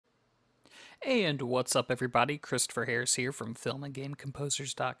And what's up, everybody? Christopher Harris here from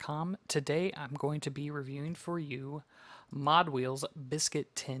filmandgamecomposers.com. Today I'm going to be reviewing for you MODWHEEL's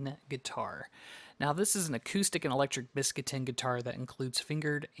Biscuit Tin Guitar. Now, this is an acoustic and electric biscuit tin guitar that includes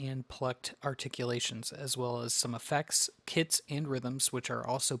fingered and plucked articulations, as well as some effects, kits, and rhythms, which are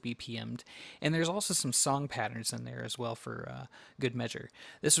also BPM'd. And there's also some song patterns in there as well for good measure.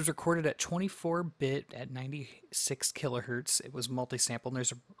 This was recorded at 24-bit at 96 kilohertz. It was multi-sampled, and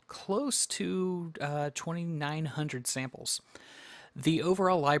there's close to 2,900 samples. The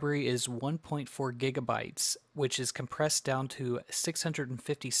overall library is 1.4 gigabytes, which is compressed down to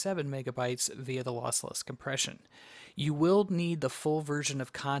 657 megabytes via the lossless compression. You will need the full version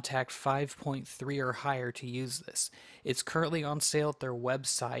of Kontakt 5.3 or higher to use this. It's currently on sale at their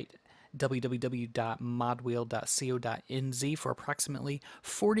website, www.modwheel.co.nz, for approximately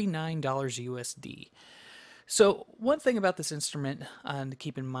 $49 USD. So one thing about this instrument to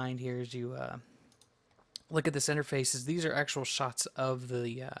keep in mind here as you look at this interface is these are actual shots of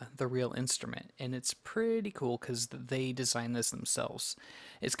the real instrument, and it's pretty cool because they designed this themselves.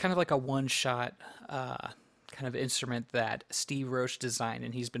 It's kind of like a one-shot kind of instrument that Steve Roach designed,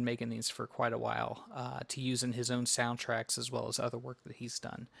 and he's been making these for quite a while to use in his own soundtracks as well as other work that he's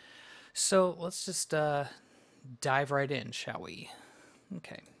done. So let's just dive right in, shall we?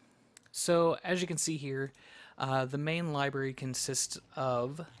 Okay. So as you can see here, the main library consists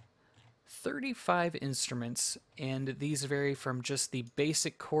of 35 instruments, and these vary from just the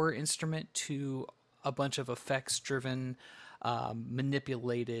basic core instrument to a bunch of effects-driven,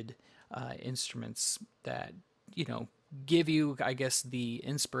 manipulated instruments that, give you, I guess, the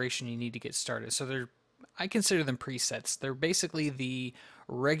inspiration you need to get started. So I consider them presets. They're basically the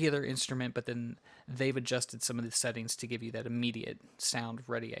regular instrument, but then they've adjusted some of the settings to give you that immediate sound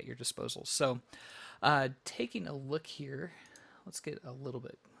ready at your disposal. So taking a look here, let's get a little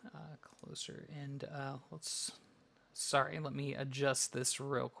bit closer, and let me adjust this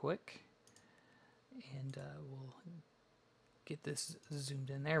real quick, and we'll get this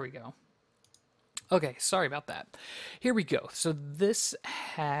zoomed in. There we go. Okay, sorry about that. Here we go. So this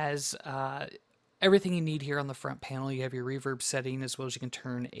has everything you need here on the front panel. You have your reverb setting, as well as you can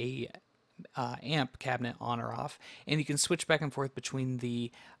turn a amp cabinet on or off, and you can switch back and forth between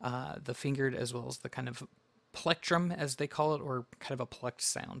the fingered as well as the kind of plectrum, as they call it, or kind of a plucked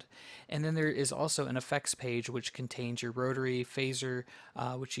sound. And then there is also an effects page which contains your rotary, phaser,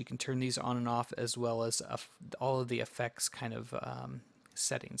 which you can turn these on and off, as well as all of the effects kind of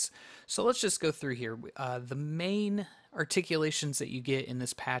settings. So let's just go through here. The main articulations that you get in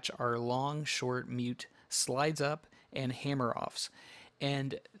this patch are long, short, mute, slides up, and hammer offs.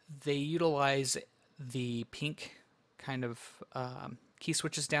 And they utilize the pink kind of key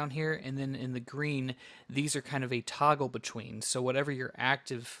switches down here, and then in the green, these are kind of a toggle between. So whatever your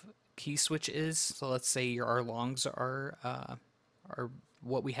active key switch is, so let's say your R longs are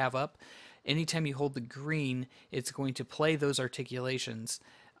what we have up. Anytime you hold the green, it's going to play those articulations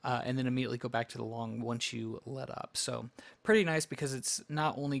and then immediately go back to the long once you let up. So pretty nice, because it's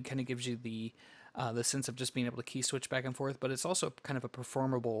not only kind of gives you the sense of just being able to key switch back and forth, but it's also kind of a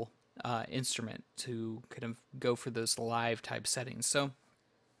performable instrument to kind of go for those live type settings. So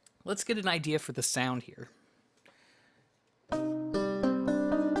let's get an idea for the sound here. So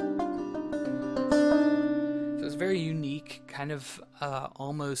it's very unique, kind of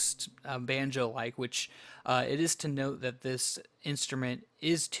almost banjo-like, which it is to note that this instrument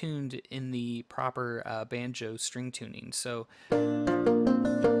is tuned in the proper banjo string tuning. So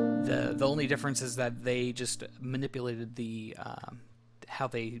the only difference is that they just manipulated the how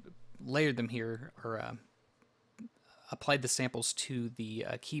they layered them here, or applied the samples to the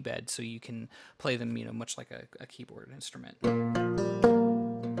key bed, so you can play them, much like a keyboard instrument.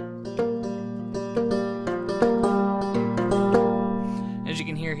 As you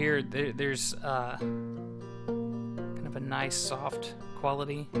can hear here, there's kind of a nice soft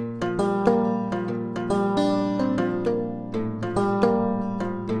quality.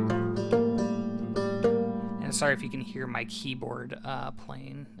 Sorry if you can hear my keyboard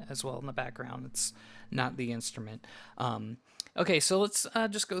playing as well in the background. It's not the instrument. Okay, so let's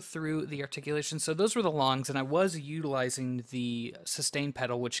just go through the articulation. So those were the longs, and I was utilizing the sustain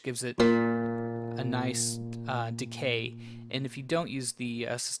pedal, which gives it a nice decay. And if you don't use the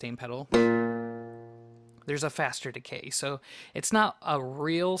sustain pedal, there's a faster decay. So it's not a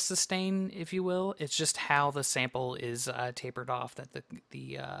real sustain, if you will. It's just how the sample is tapered off that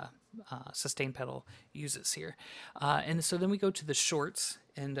the sustain pedal uses here. And so then we go to the shorts,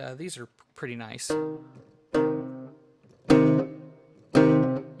 and these are pretty nice. You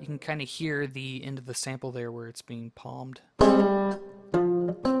can kind of hear the end of the sample there where it's being palmed.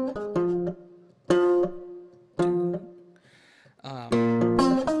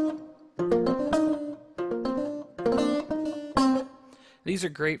 These are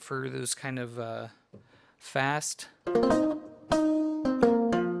great for those kind of fast, kind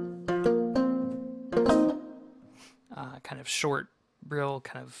of short, real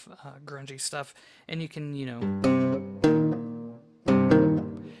kind of grungy stuff. And you can, you know,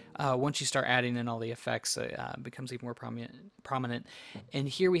 once you start adding in all the effects, it becomes even more prominent. And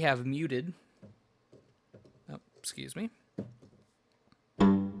here we have muted. Oh, excuse me.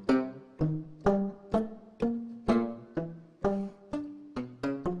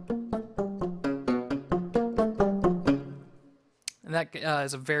 And that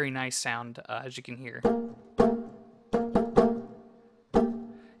is a very nice sound, as you can hear.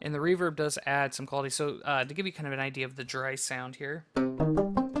 And the reverb does add some quality. So to give you kind of an idea of the dry sound here,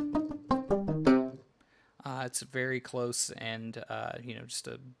 it's very close, and you know, just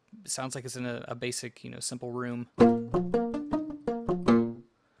sounds like it's in a basic, you know, simple room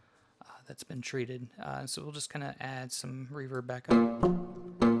that's been treated. So we'll just kind of add some reverb back up,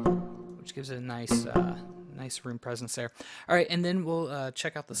 which gives it a nice nice room presence there. All right, and then we'll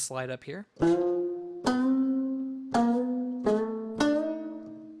check out the slide up here,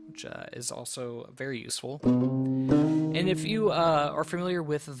 which is also very useful. And if you are familiar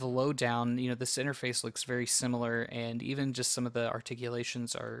with the lowdown, you know, this interface looks very similar, and even just some of the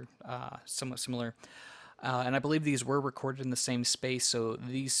articulations are somewhat similar. And I believe these were recorded in the same space, so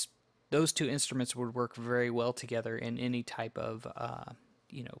those two instruments would work very well together in any type of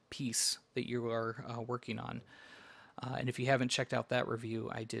you know, piece that you are working on. And if you haven't checked out that review,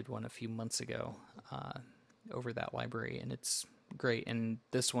 I did one a few months ago over that library, and it's great. And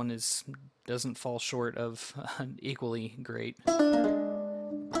this one doesn't fall short of equally great. These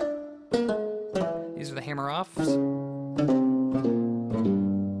are the hammer offs. You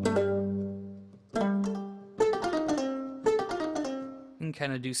can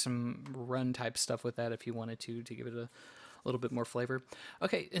kind of do some run type stuff with that if you wanted to give it a little bit more flavor.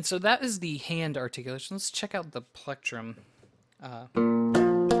 Okay, and so that is the hand articulation. Let's check out the plectrum.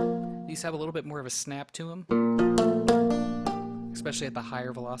 These have a little bit more of a snap to them, especially at the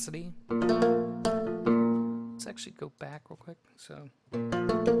higher velocity. Let's actually go back real quick. So let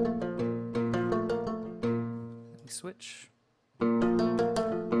me switch.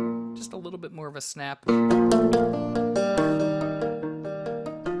 Just a little bit more of a snap.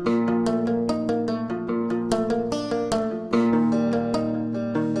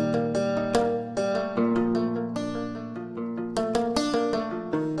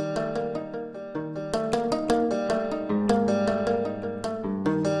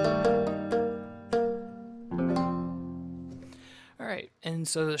 And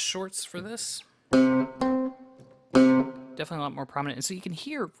so the shorts for this, definitely a lot more prominent. And so you can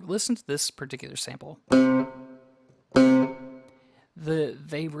listen to this particular sample.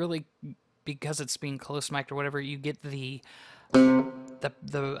 They really, because it's being close mic'd or whatever, you get the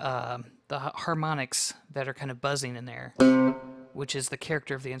harmonics that are kind of buzzing in there, which is the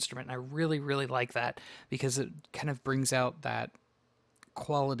character of the instrument. And I really, really like that, because it kind of brings out that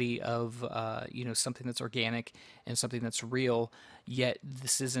quality of you know, something that's organic and something that's real, yet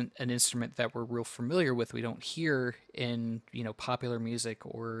this isn't an instrument that we're real familiar with. We don't hear in, you know, popular music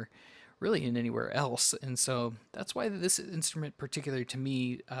or really in anywhere else. And so that's why this instrument particularly to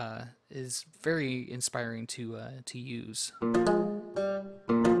me is very inspiring to use. And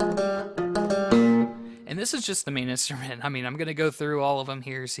this is just the main instrument. I mean, I'm going to go through all of them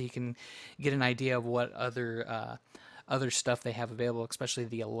here so you can get an idea of what other stuff they have available, especially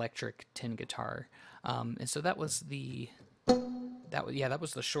the electric tin guitar. And so that was the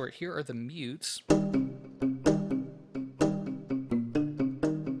short. Here are the mutes.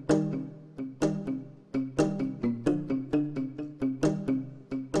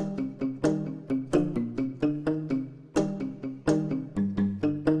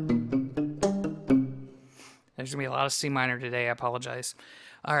 There's gonna be a lot of C minor today, I apologize.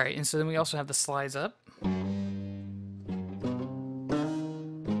 All right, and so then we also have the slides up.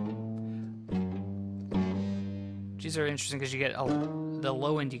 These are interesting because you get the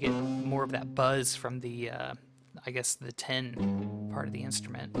low end, you get more of that buzz from the, I guess, the 10 part of the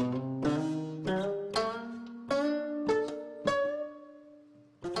instrument.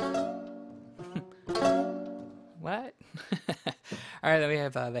 What? All right, then we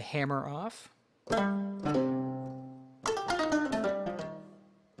have the hammer off.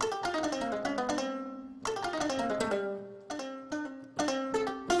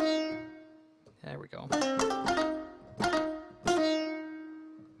 There we go.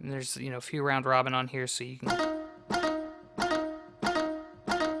 And there's, you know, a few round robin on here, so you can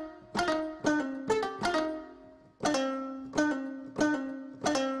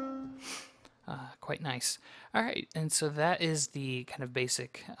quite Quite nice. All right, and so that is the kind of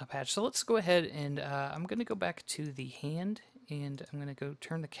basic patch. So let's go ahead and I'm going to go back to the hand, and I'm going to go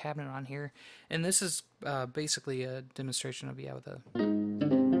turn the cabinet on here. And this is basically a demonstration of, yeah, with a...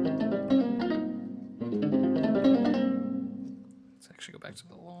 Let's actually go back to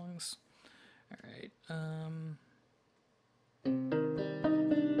the longs. All right.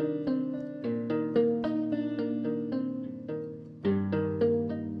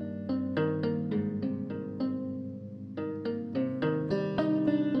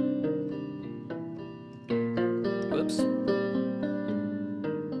 Whoops.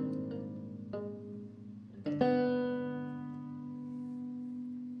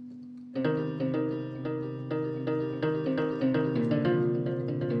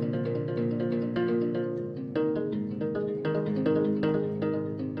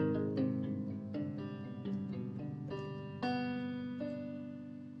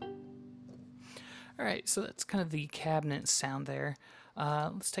 Alright, so that's kind of the cabinet sound there.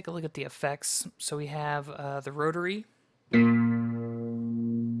 Let's take a look at the effects. So we have the rotary,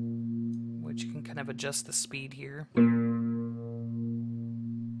 which you can kind of adjust the speed here.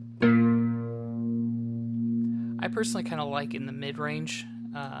 I personally kind of like in the mid-range.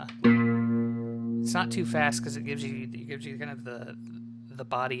 It's not too fast because it gives you kind of the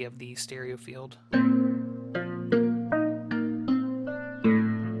body of the stereo field.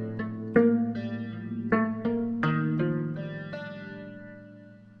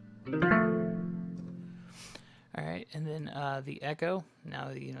 Alright, and then the echo.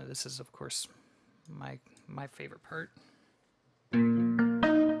 Now, you know, this is, of course, my favorite part.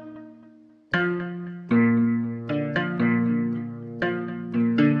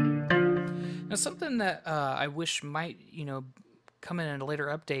 Now, something that I wish might, you know, come in a later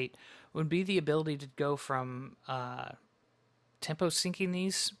update would be the ability to go from tempo syncing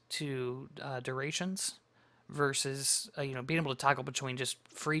these to durations versus, you know, being able to toggle between just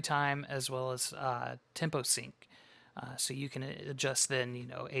free time as well as tempo sync. So you can adjust then, you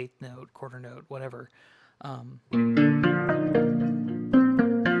know, eighth note, quarter note, whatever. You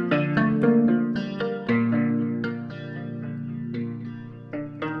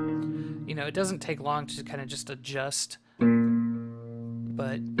know, it doesn't take long to kind of just adjust,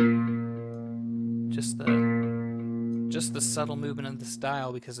 but just the subtle movement of this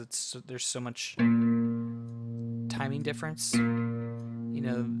dial, because there's so much timing difference. You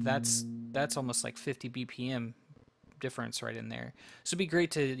know, that's almost like 50 BPM difference right in there. So it'd be great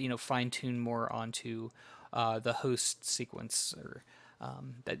to, you know, fine tune more onto the host sequence, or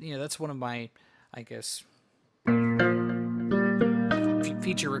that, you know, that's one of my, I guess,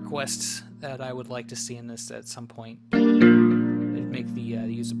 feature requests that I would like to see in this at some point. It'd make the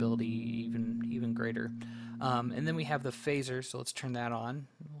usability even greater. And then we have the phaser, so let's turn that on.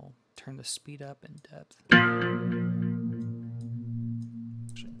 We'll turn the speed up and depth.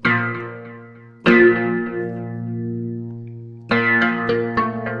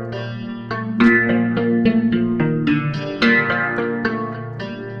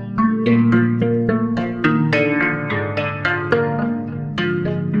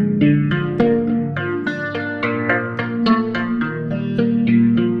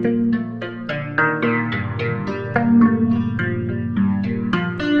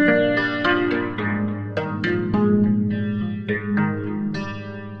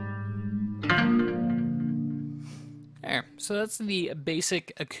 So that's the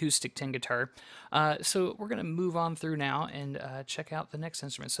basic acoustic tin guitar. So we're going to move on through now and check out the next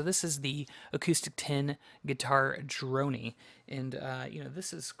instrument. So this is the acoustic tin guitar droney, and you know,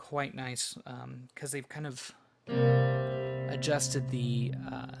 this is quite nice because they've kind of adjusted the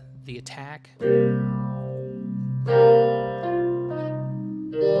attack. Give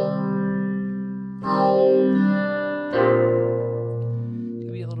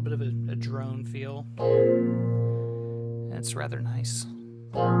you a little bit of a drone feel. It's rather nice.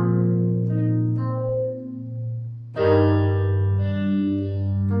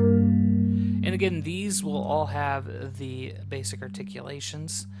 And again, these will all have the basic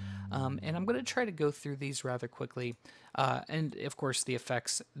articulations. And I'm going to try to go through these rather quickly. And of course, the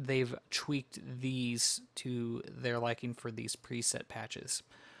effects, they've tweaked these to their liking for these preset patches.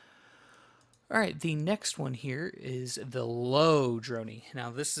 All right, the next one here is the low droney.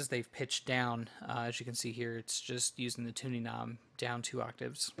 Now this is, they've pitched down. As you can see here, it's just using the tuning knob down 2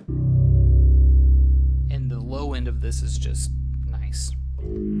 octaves. And the low end of this is just nice.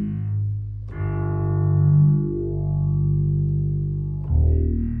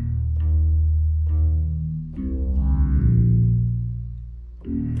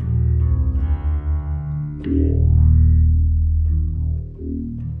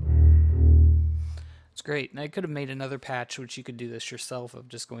 It's great. And I could have made another patch, which you could do this yourself, of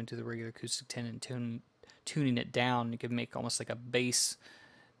just going to the regular acoustic tin and tuning it down. You could make almost like a bass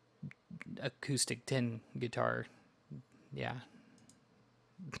acoustic tin guitar. Yeah.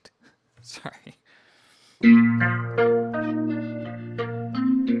 Sorry.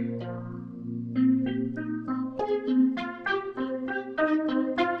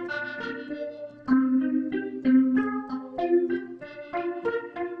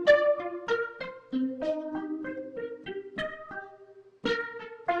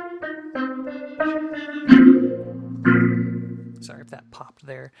 Sorry if that popped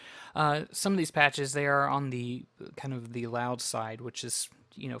there. Some of these patches, they are on the kind of the loud side, which is,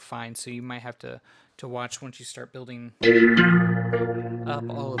 you know, fine. So you might have to watch once you start building up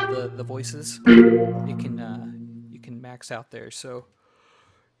all of the voices. You can max out there. So,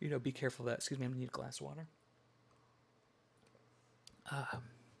 you know, be careful of that. Excuse me, I'm gonna need a glass of water.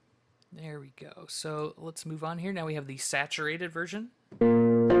 There we go. So let's move on here. Now we have the saturated version.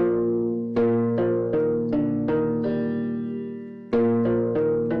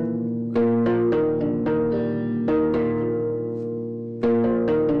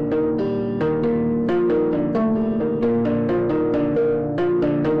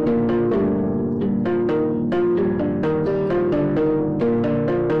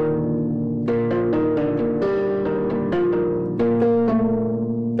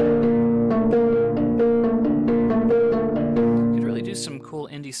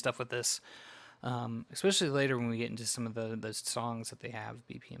 Stuff with this, especially later when we get into some of the songs that they have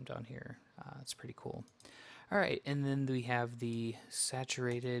BPM'd on here. It's pretty cool. All right, and then we have the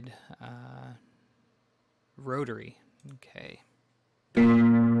saturated rotary. Okay.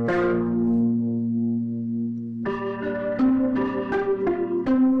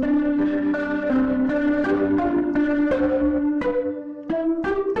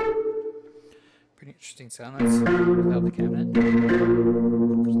 Pretty interesting sound. That's without the cabinet.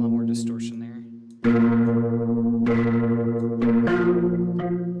 There's a lot more distortion there.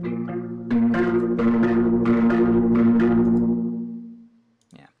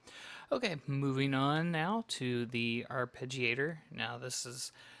 Yeah. Okay, moving on now to the arpeggiator. Now this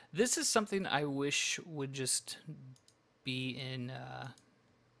is something I wish would just be in.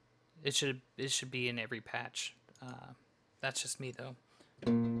 It should be in every patch. That's just me though.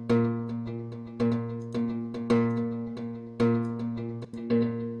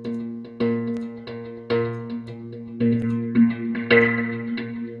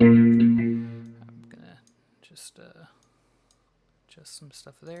 Just some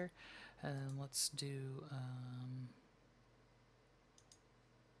stuff there, and let's do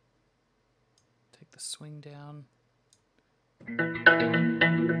take the swing down.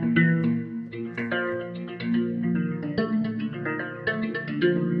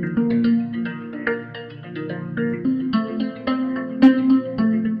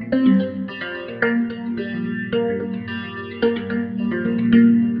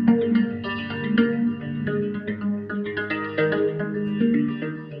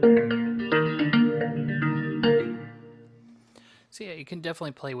 So yeah, you can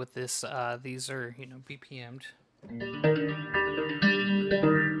definitely play with this. These are, you know, BPM'd.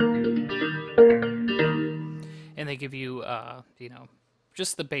 And they give you, you know,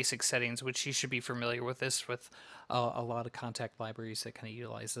 just the basic settings, which you should be familiar with this with a lot of Kontakt libraries that kind of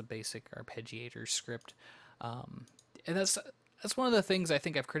utilize the basic arpeggiator script. And that's one of the things I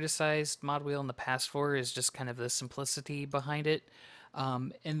think I've criticized MODWHEEL in the past for, is just kind of the simplicity behind it.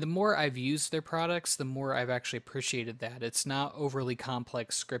 And the more I've used their products, the more I've actually appreciated that. It's not overly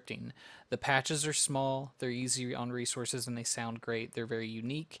complex scripting. The patches are small, they're easy on resources, and they sound great. They're very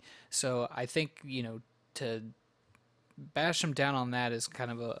unique. So I think, you know, to bash them down on that is kind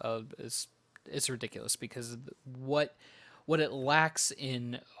of it's ridiculous, because what it lacks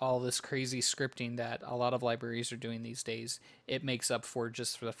in all this crazy scripting that a lot of libraries are doing these days, it makes up for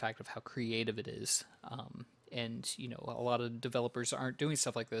just for the fact of how creative it is. And, you know, a lot of developers aren't doing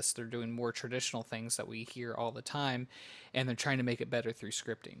stuff like this. They're doing more traditional things that we hear all the time, and they're trying to make it better through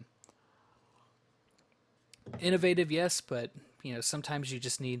scripting. Innovative, yes, but, you know, sometimes you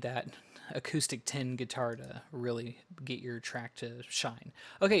just need that acoustic tin guitar to really get your track to shine.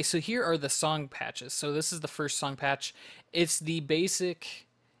 Okay, so here are the song patches. So this is the first song patch. It's the basic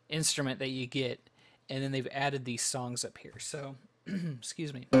instrument that you get, and then they've added these songs up here. So,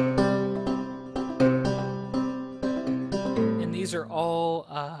 excuse me. And these are all,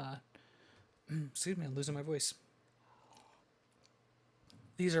 excuse me, I'm losing my voice.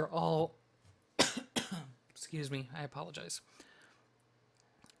 These are all, excuse me, I apologize.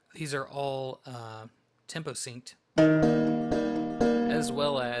 These are all tempo synced, as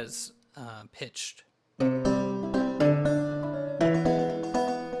well as pitched.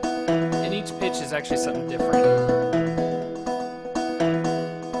 is actually something different.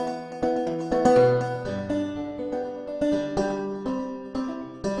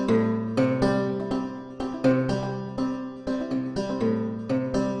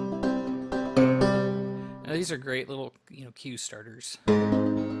 Now, these are great little, cue starters.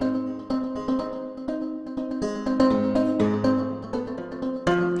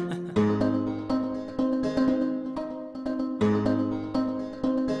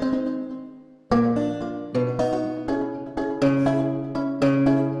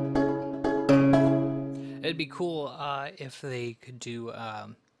 It'd be cool if they could do.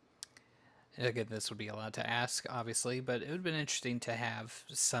 Again, this would be a lot to ask, obviously, but it would have been interesting to have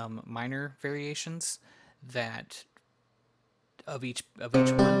some minor variations that of each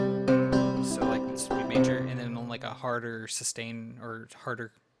one. So like this would be major, and then on like a harder sustain or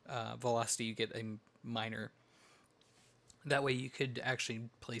harder velocity, you get a minor. That way you could actually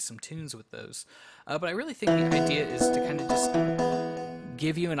play some tunes with those. But I really think the idea is to kind of just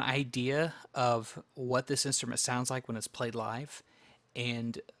give you an idea of what this instrument sounds like when it's played live,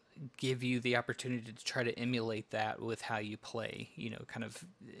 and give you the opportunity to try to emulate that with how you play.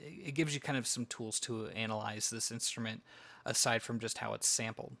 It gives you kind of some tools to analyze this instrument aside from just how it's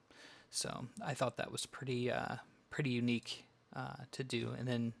sampled. So I thought that was pretty unique to do. And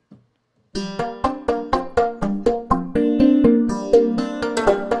then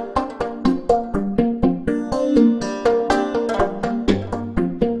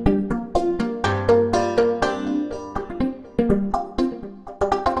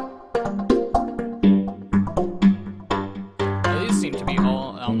these seem to be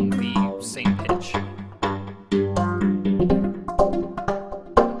all on the same pitch.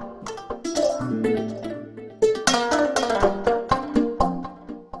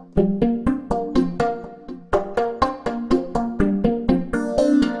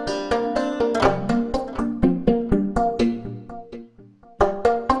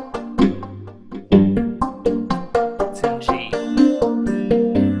 It's in G.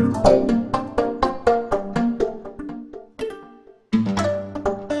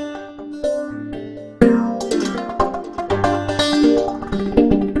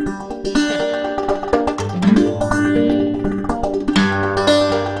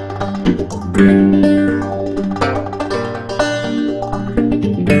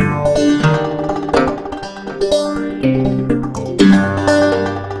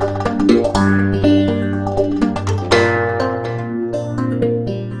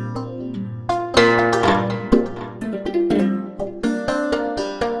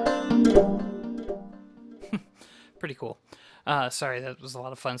 Pretty cool. Sorry, that was a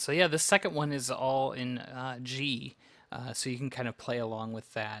lot of fun. So yeah, the second one is all in G, so you can kind of play along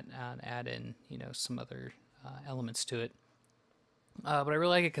with that and add in, some other elements to it. But I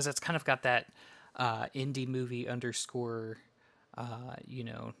really like it because it's kind of got that indie movie underscore,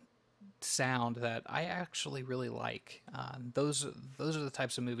 sound that I actually really like. Those are the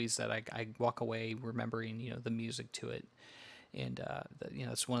types of movies that I walk away remembering, the music to it. And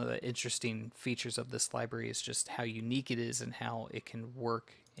it's one of the interesting features of this library is just how unique it is and how it can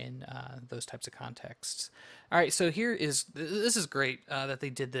work in those types of contexts. All right, so this is great that they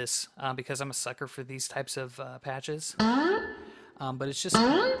did this because I'm a sucker for these types of patches. But it's just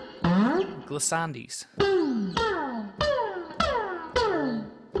glissandes.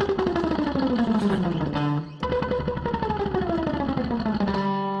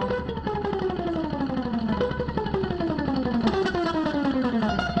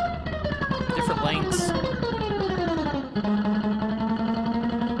 Different lengths.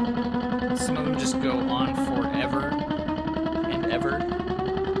 Some of them just go on forever and ever.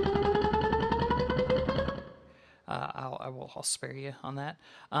 I'll spare you on that.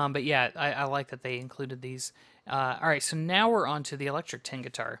 But yeah, I like that they included these. All right, so now we're on to the electric tin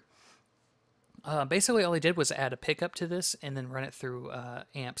guitar. Basically, all they did was add a pickup to this and then run it through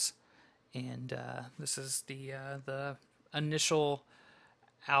amps. And this is the initial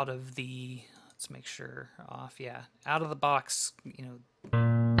out of the, let's make sure off, yeah, out of the box,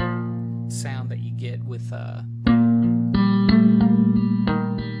 sound that you get with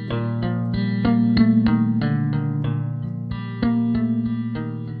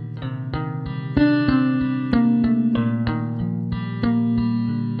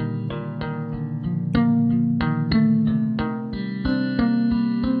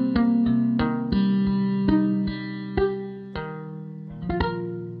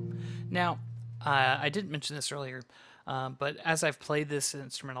Now, I didn't mention this earlier, but as I've played this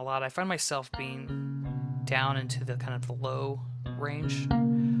instrument a lot, I find myself being down into the kind of the low range.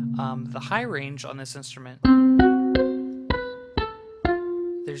 The high range on this instrument,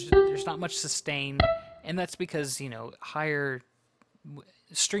 there's there's not much sustain, and that's because, you know, higher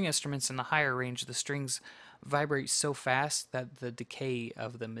string instruments in the higher range, the strings vibrate so fast that the decay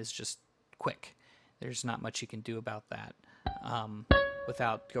of them is just quick. There's not much you can do about that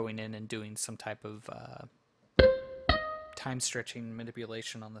without going in and doing some type of time stretching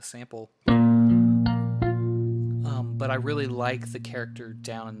manipulation on the sample. But I really like the character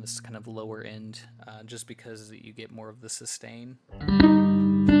down in this kind of lower end, just because you get more of the sustain.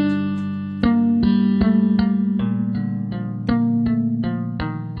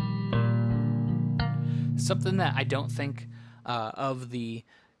 Something that I don't think of the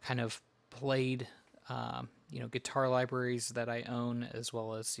kind of played, you know, guitar libraries that I own, as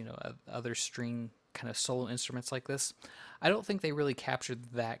well as, you know, other string kind of solo instruments like this. I don't think they really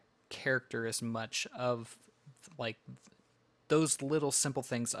captured that character as much of, like, those little simple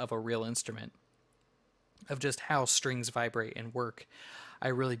things of a real instrument, of just how strings vibrate and work. I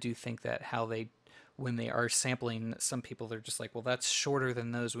really do think that how they, when they are sampling, some people, they're just like, well, that's shorter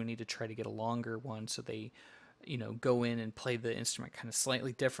than those, we need to try to get a longer one, so they, you know, go in and play the instrument kind of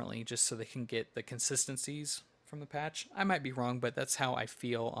slightly differently just so they can get the consistencies from the patch. I might be wrong, but that's how I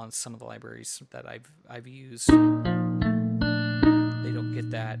feel on some of the libraries that I've used. They don't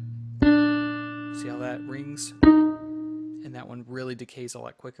get that. See how that rings? And that one really decays a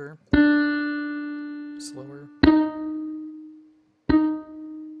lot quicker. Slower.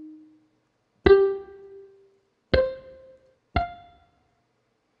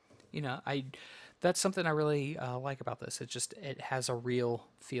 You know, that's something I really like about this. It has a real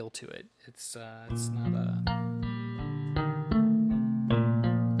feel to it. It's not a...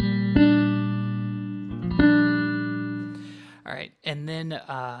 All right, and then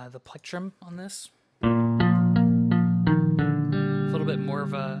the plectrum on this, a little bit more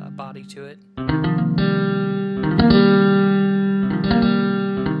of a body to it.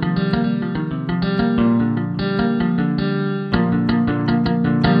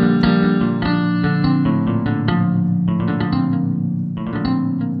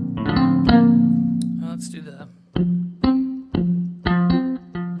 Let's do the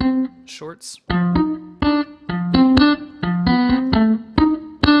shorts.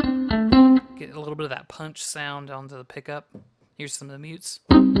 Get a little bit of that punch sound onto the pickup. Here's some of the mutes.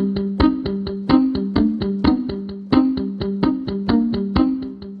 And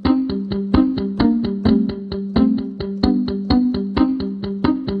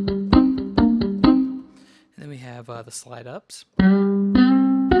then we have the slide ups.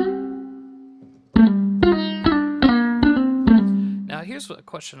 Now here's a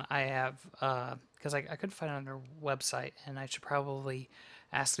question I have, because I couldn't find it on their website, and I should probably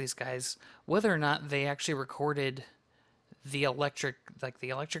ask these guys whether or not they actually recorded the electric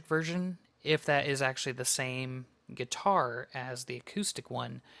version, if that is actually the same guitar as the acoustic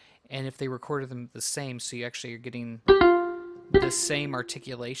one, and if they recorded them the same, so you actually are getting the same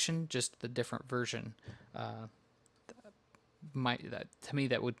articulation, just the different version. To me,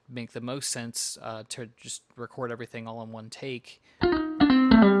 that would make the most sense, to just record everything all in one take.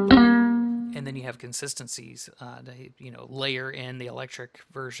 And then you have consistencies to, you know, layer in the electric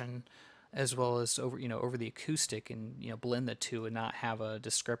version as well as over the acoustic, and, you know, blend the two and not have a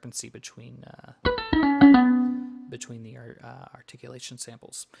discrepancy between the articulation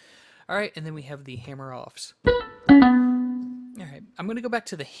samples. All right, and then we have the hammer offs. All right, I'm going to go back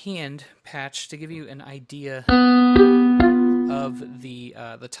to the hand patch to give you an idea of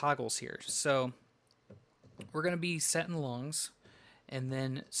the toggles here. So we're going to be setting longs, and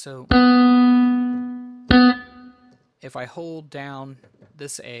then so if I hold down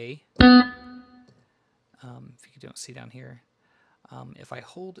this A, if you don't see down here, if I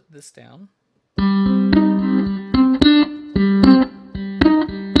hold this down,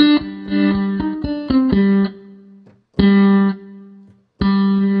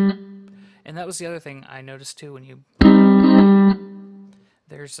 and that was the other thing I noticed too, when you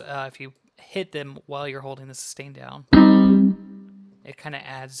if you hit them while you're holding the sustain down, it kind of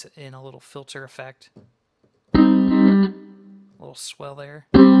adds in a little filter effect, a little swell there,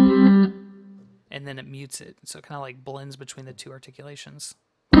 and then it mutes it, so it kind of like blends between the two articulations.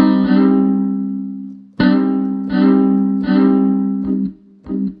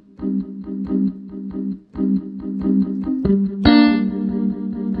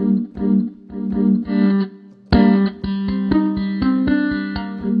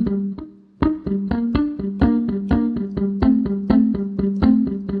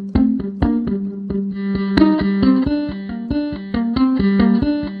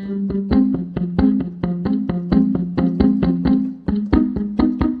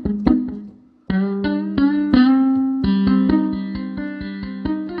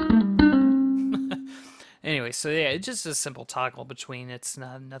 it's just a simple toggle between. It's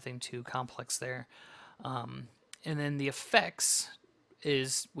nothing too complex there. And then the effects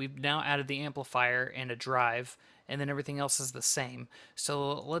is we've now added the amplifier and a drive, and then everything else is the same.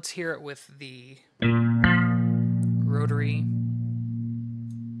 So let's hear it with the rotary.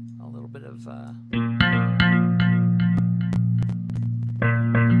 A little bit of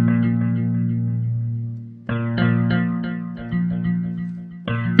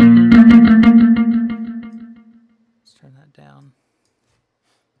let's turn that down.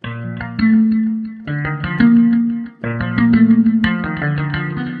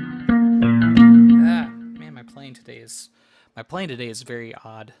 Man, my playing today is very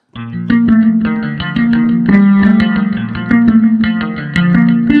odd.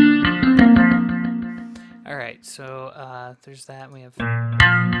 All right, so there's that. We have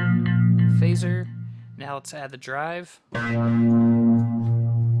phaser. Now let's add the drive.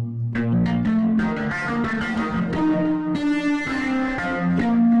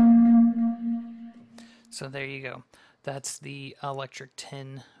 So there you go. That's the Electric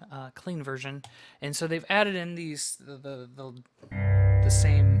Tin clean version, and so they've added in these the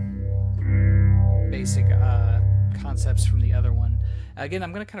same basic concepts from the other one. Again,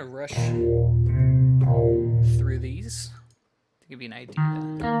 I'm going to kind of rush through these to give you an idea.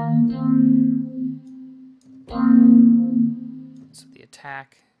 So the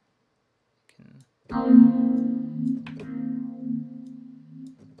attack can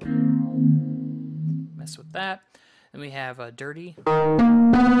mess with that. Then we have dirty.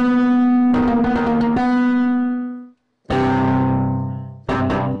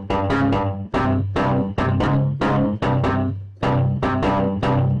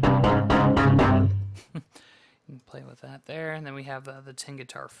 Play with that there, and then we have the tin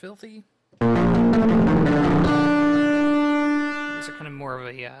guitar filthy. These are kind of more of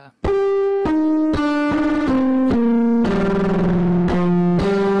a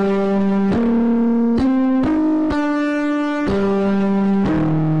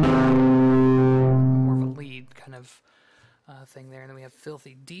lead kind of thing there, and then we have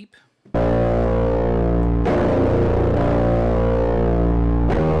filthy deep.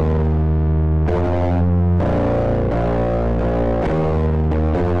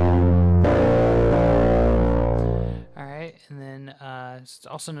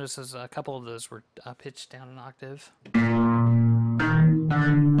 Also notices a couple of those were pitched down an octave. Then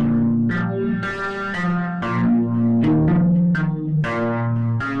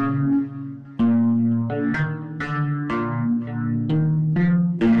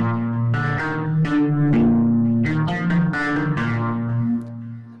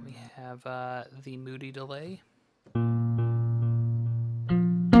we have the moody delay.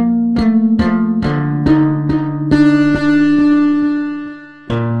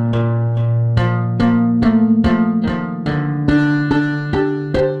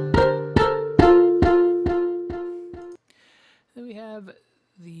 Then we have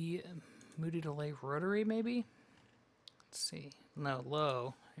the moody delay rotary, maybe? Let's see. No,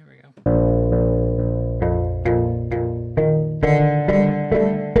 low. Here we go.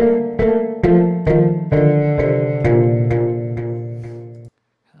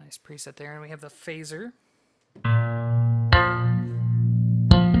 Nice preset there. And we have the phaser.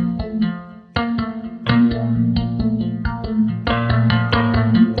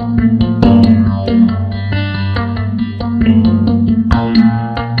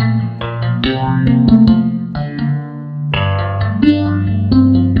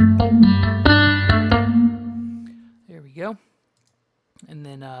 There we go. And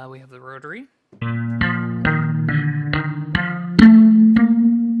then we have the rotary. And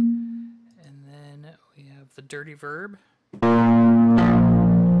then we have the dirty verb. Which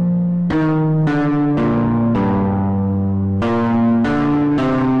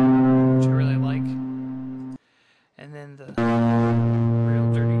I really like. And then the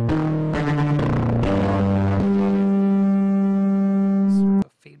real dirty. Sort of a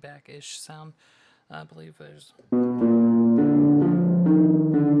feedback-ish sound. I believe there's dirty.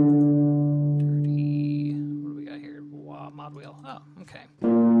 What do we got here? Wow, MODWHEEL. Oh, okay.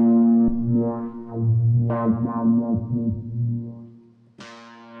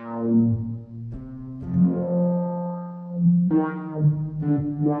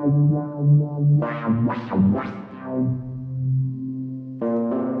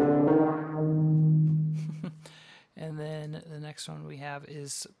 And then the next one we have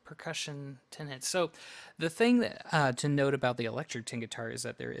is percussion tin hits. So the thing that to note about the electric tin guitar is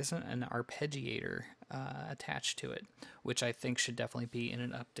that there isn't an arpeggiator attached to it, which I think should definitely be in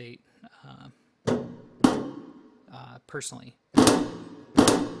an update personally.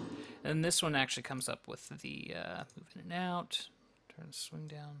 And this one actually comes up with the move in and out, turn the swing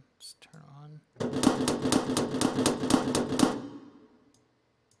down, let's turn on.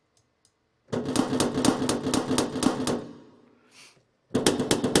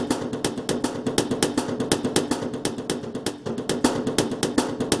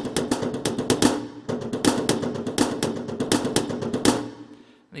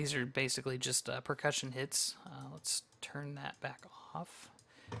 These are basically just percussion hits. Let's turn that back off.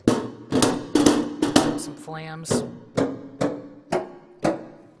 Some flams. Some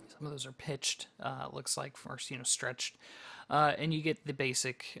of those are pitched, looks like, or stretched. And you get the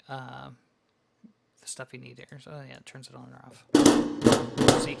basic the stuff you need here. So yeah, it turns it on or off.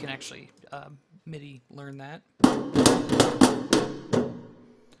 So you can actually MIDI learn that.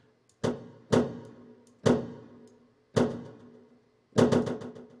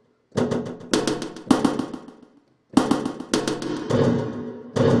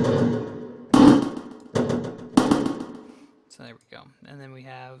 So there we go. And then we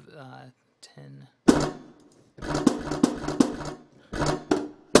have 10.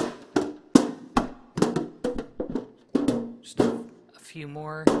 Just a few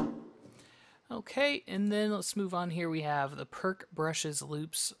more. Okay, and then let's move on here. We have the perk brushes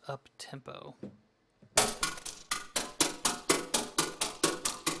loops up tempo.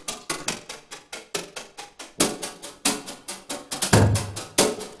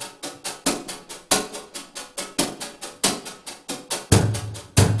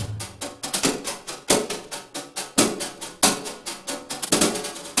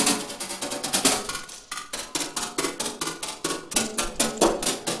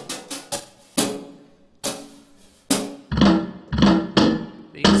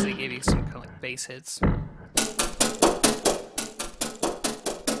 They gave you some kind of like bass hits.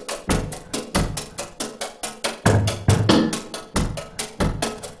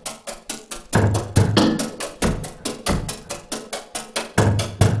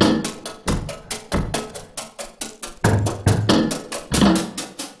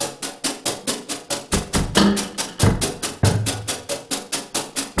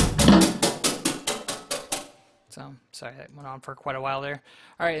 So, sorry, that went on for quite a while there.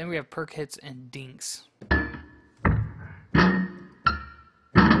 All right, then we have perk hits and dinks.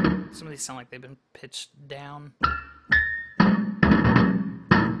 Some of these sound like they've been pitched down.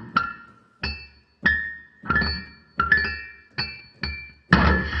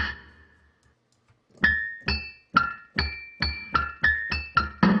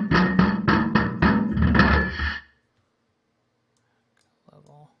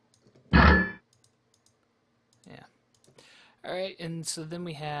 Level. Yeah. All right, and so then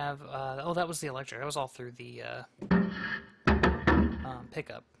we have, oh, that was the electric. That was all through the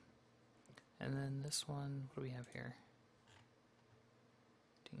pickup. And then this one, what do we have here?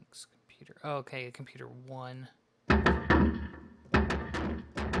 Dinks computer. Oh, okay, computer 1.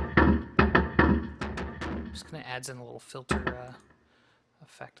 Just kind of adds in a little filter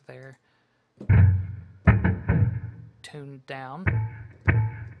effect there. Tuned down.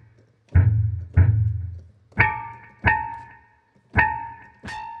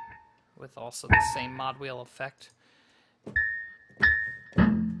 With also the same mod wheel effect.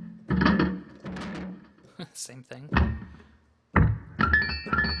 Same thing.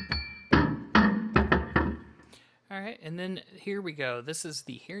 Alright, and then here we go. This is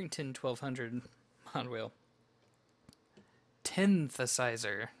the Harrington 1200 mod wheel.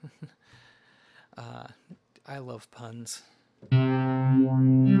 Synthesizer. I love puns.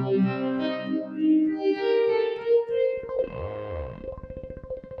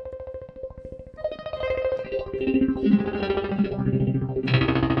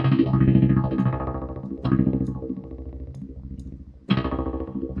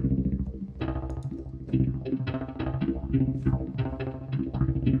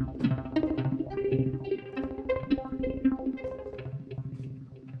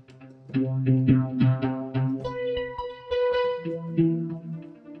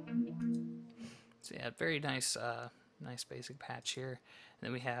 So yeah, very nice, nice basic patch here. And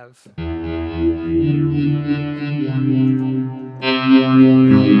then we have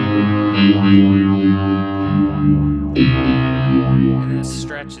and this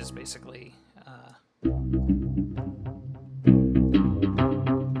stretch is basically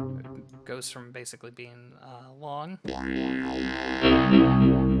goes from basically being long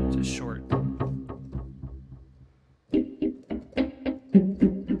to short.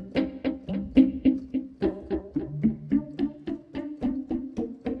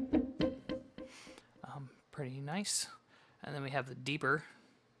 Pretty nice. And then we have the deeper.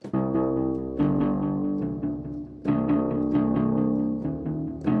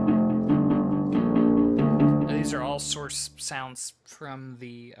 source sounds from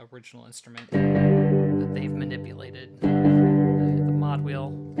the original instrument that they've manipulated. The mod wheel.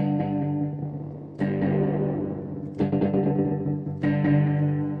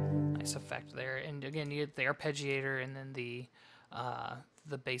 Nice effect there. And again, you get the arpeggiator and then the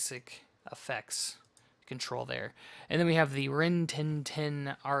basic effects control there. And then we have the Rin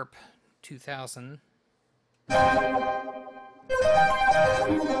 1010 ARP 2000.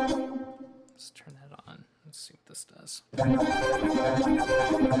 Let's turn that on. Let's see what this does.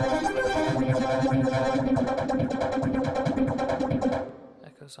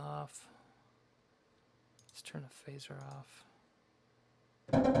 That goes off. Let's turn the phaser off.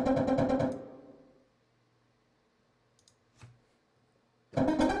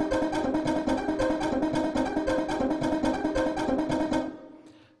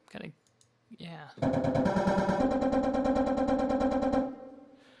 Kind of, yeah.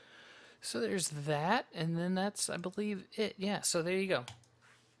 So there's that, and then that's, I believe, it. Yeah, so there you go.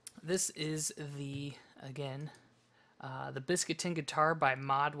 This is the, again, the Biscuit Tin Guitar by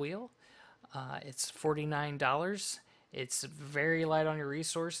MODWHEEL. It's $49. It's very light on your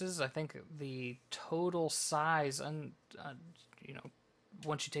resources. I think the total size, you know,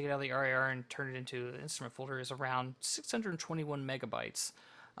 once you take it out of the RAR and turn it into an instrument folder, is around 621 megabytes.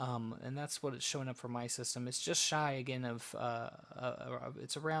 And that's what it's showing up for my system. It's just shy again of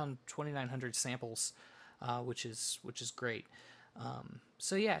it's around 2,900 samples, which is great.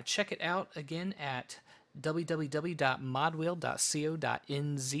 So yeah, check it out again at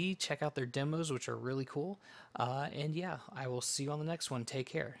www.modwheel.co.nz. Check out their demos, which are really cool. And yeah, I will see you on the next one. Take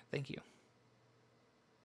care. Thank you.